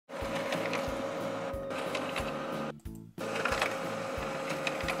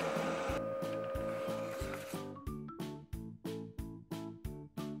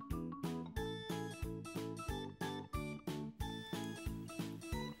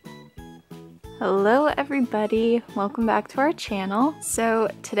Hello everybody, welcome back to our channel. So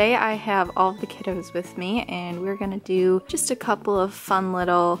today I have all of the kiddos with me and we're gonna do just a couple of fun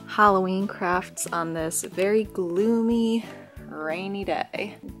little Halloween crafts on this very gloomy, rainy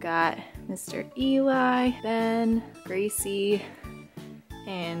day. We've got Mr. Eli, Ben, Gracie,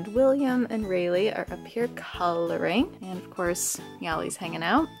 and William and Raelee are up here coloring, and of course Yali's hanging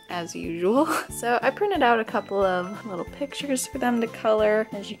out as usual. So I printed out a couple of little pictures for them to color.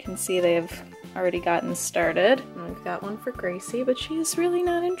 As you can see, they've already gotten started. And we've got one for Gracie, but she's really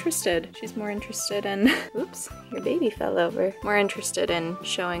not interested. She's more interested in, oops, your baby fell over. More interested in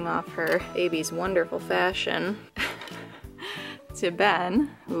showing off her baby's wonderful fashion to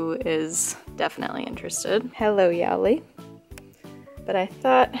Ben, who is definitely interested. Hello, Yali. But I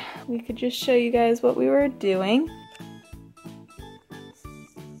thought we could just show you guys what we were doing.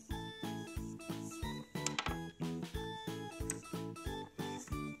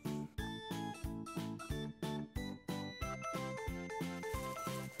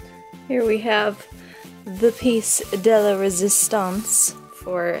 Here we have the piece de la resistance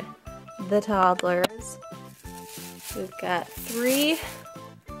for the toddlers. We've got 3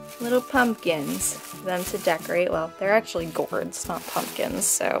 little pumpkins for them to decorate. Well, they're actually gourds, not pumpkins,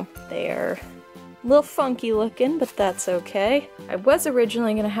 so they are a little funky looking, but that's okay. I was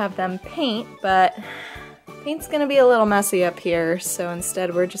originally gonna have them paint, but paint's gonna be a little messy up here, so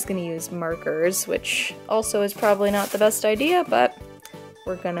instead we're just gonna use markers, which also is probably not the best idea, but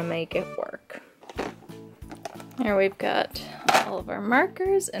we're gonna make it work. Here we've got all of our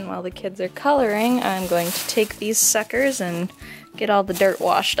markers, and while the kids are coloring, I'm going to take these suckers and get all the dirt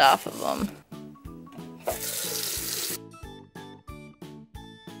washed off of them.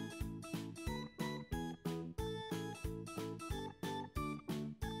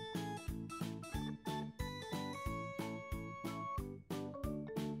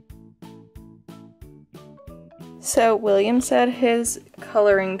 So William said his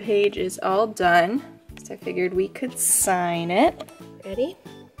coloring page is all done, so I figured we could sign it. Ready?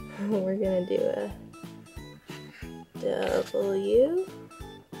 We're gonna do a W,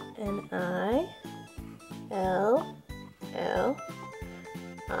 an I, L, L,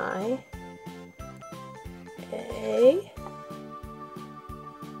 I, A,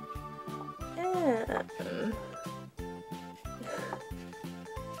 M.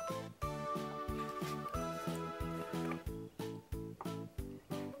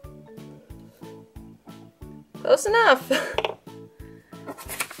 Close enough!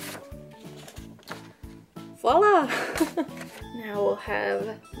 Voila! Now we'll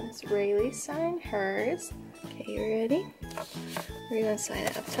have Miss Raelee sign hers. Okay, you ready? We're gonna sign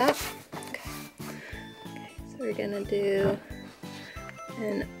it up top. Okay. Okay, so we're gonna do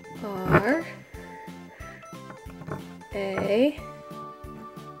an R, A,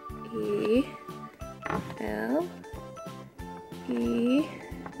 E, L, E,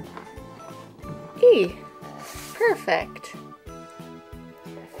 E. Perfect.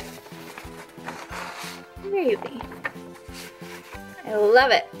 Really. I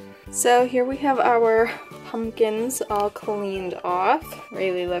love it. So here we have our pumpkins all cleaned off.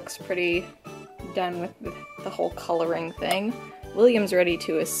 Raelee looks pretty done with the whole coloring thing. William's ready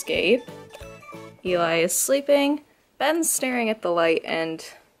to escape. Eli is sleeping. Ben's staring at the light, and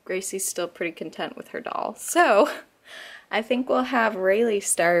Gracie's still pretty content with her doll. So I think we'll have Raelee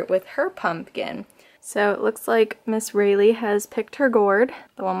start with her pumpkin. So it looks like Miss Raelee has picked her gourd,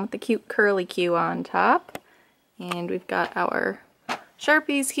 the one with the cute curly Q on top. And we've got our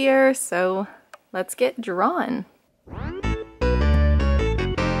Sharpies here, so let's get drawn.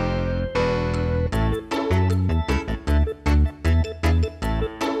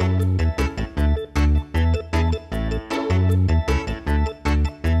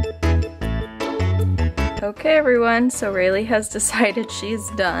 Okay everyone, so Raelee has decided she's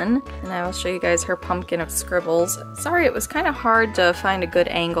done, and I will show you guys her pumpkin of scribbles. Sorry, it was kind of hard to find a good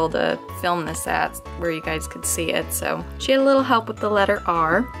angle to film this at where you guys could see it, so she had a little help with the letter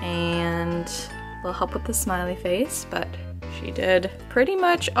R and a little help with the smiley face, but she did pretty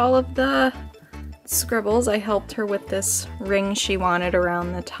much all of the scribbles. I helped her with this ring she wanted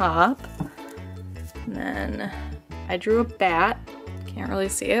around the top, and then I drew a bat. Can't really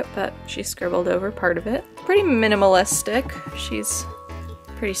see it, but she scribbled over part of it. Pretty minimalistic. She's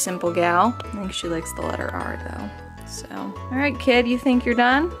a pretty simple gal. I think she likes the letter R though. So, alright kid, you think you're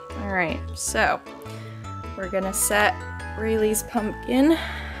done? Alright, so we're gonna set Raelee's pumpkin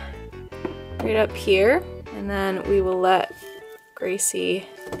right up here, and then we will let Gracie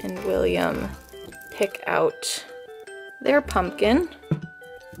and William pick out their pumpkin.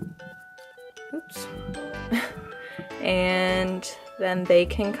 Oops. And then they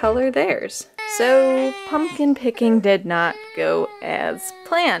can color theirs. So pumpkin picking did not go as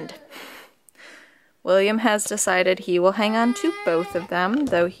planned. William has decided he will hang on to both of them,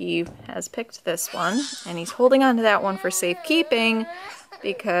 though he has picked this one, and he's holding on to that one for safekeeping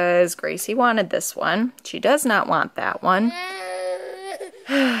because Gracie wanted this one. She does not want that one.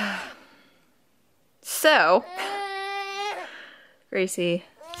 So, Gracie,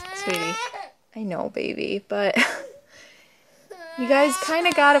 sweetie, I know, baby, but you guys kind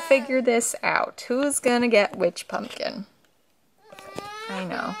of gotta figure this out. Who's gonna get which pumpkin? I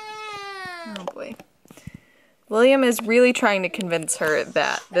know. Oh boy. William is really trying to convince her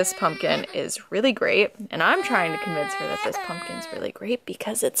that this pumpkin is really great, and I'm trying to convince her that this pumpkin's really great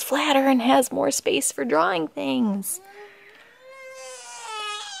because it's flatter and has more space for drawing things.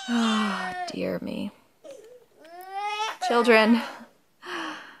 Oh, dear me. Children,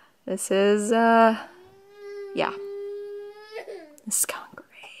 this is, yeah. This is going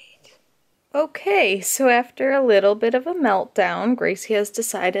great. Okay, so after a little bit of a meltdown, Gracie has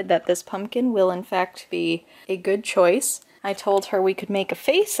decided that this pumpkin will in fact be a good choice. I told her we could make a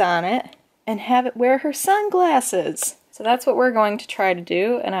face on it and have it wear her sunglasses. So that's what we're going to try to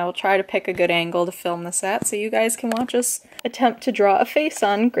do, and I will try to pick a good angle to film this at so you guys can watch us attempt to draw a face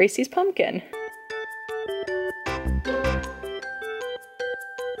on Gracie's pumpkin.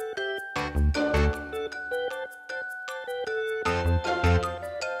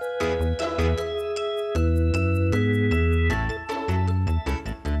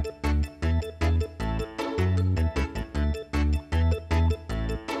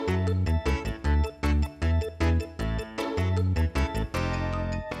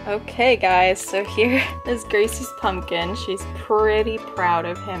 Okay guys, so here is Gracie's pumpkin. She's pretty proud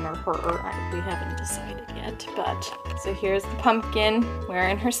of him or her. We haven't decided yet, but so here's the pumpkin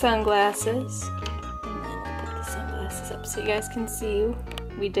wearing her sunglasses. And then we'll put the sunglasses up so you guys can see.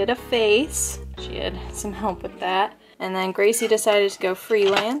 We did a face. She had some help with that. And then Gracie decided to go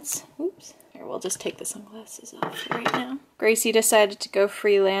freelance. Oops. Here, we'll just take the sunglasses off right now. Gracie decided to go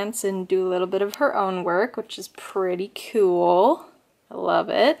freelance and do a little bit of her own work, which is pretty cool. I love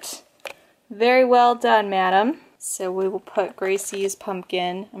it. Very well done, madam. So we will put Gracie's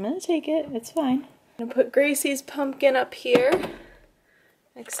pumpkin. I'm gonna take it, it's fine. I'm gonna put Gracie's pumpkin up here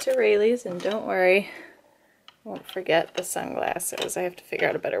next to Raelee's, and don't worry, I won't forget the sunglasses. I have to figure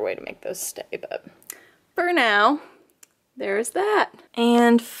out a better way to make those stay, but for now, there's that.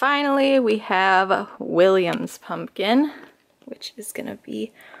 And finally, we have William's pumpkin, which is gonna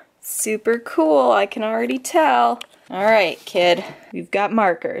be super cool, I can already tell. All right, kid, we've got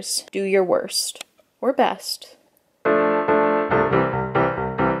markers. Do your worst or best.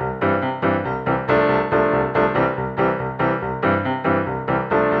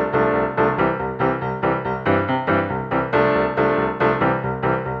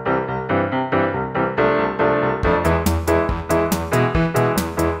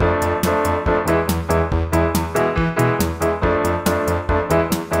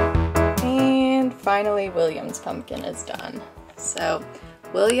 Finally, William's pumpkin is done. So,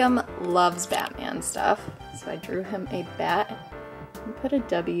 William loves Batman stuff, so I drew him a bat and put a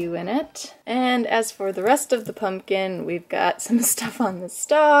W in it. And as for the rest of the pumpkin, we've got some stuff on the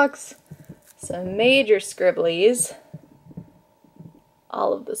stalks, some major scribblies,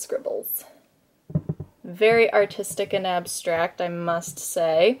 all of the scribbles. Very artistic and abstract, I must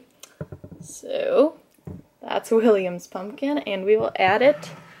say. So, that's William's pumpkin, and we will add it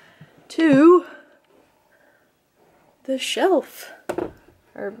to the shelf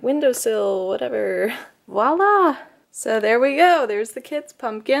or windowsill, whatever. Voila! So there we go. There's the kids'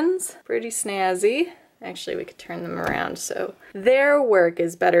 pumpkins. Pretty snazzy. Actually, we could turn them around so their work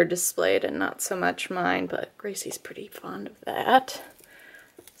is better displayed and not so much mine, but Gracie's pretty fond of that.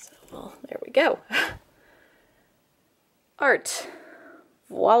 So, well, there we go. Art.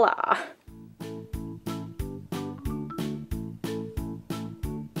 Voila!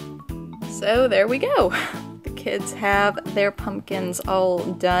 So there we go. The kids have their pumpkins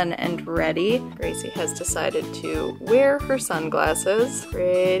all done and ready. Gracie has decided to wear her sunglasses.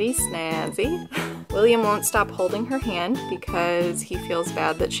 Pretty snazzy. William won't stop holding her hand because he feels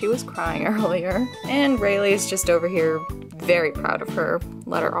bad that she was crying earlier. And Raelee is just over here very proud of her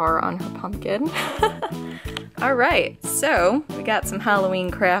letter R on her pumpkin. Alright, so we got some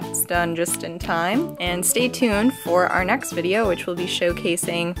Halloween crafts done just in time, and stay tuned for our next video, which will be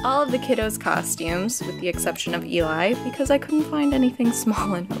showcasing all of the kiddos' costumes, with the exception of Eli, because I couldn't find anything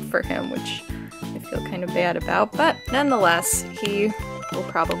small enough for him, which I feel kind of bad about, but nonetheless, he will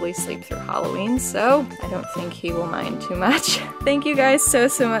probably sleep through Halloween, so I don't think he will mind too much. Thank you guys so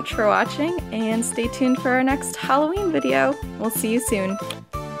much for watching, and stay tuned for our next Halloween video. We'll see you soon.